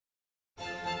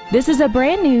This is a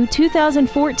brand new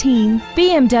 2014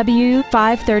 BMW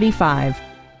 535.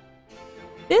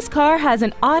 This car has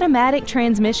an automatic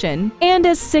transmission and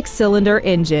a 6-cylinder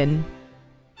engine.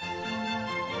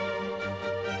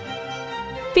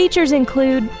 Features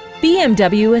include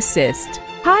BMW Assist,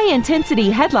 high-intensity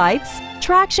headlights,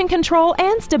 traction control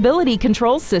and stability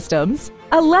control systems,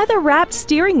 a leather-wrapped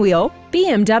steering wheel,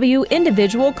 BMW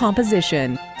individual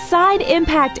composition, side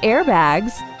impact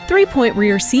airbags, 3-point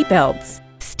rear seat belts,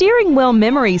 steering wheel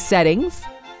memory settings,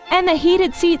 and the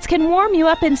heated seats can warm you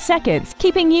up in seconds,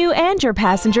 keeping you and your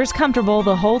passengers comfortable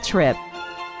the whole trip.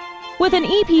 With an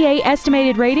EPA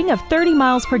estimated rating of 30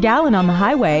 miles per gallon on the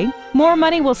highway, more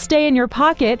money will stay in your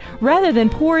pocket rather than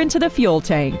pour into the fuel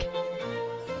tank.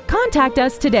 Contact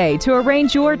us today to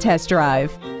arrange your test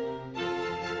drive.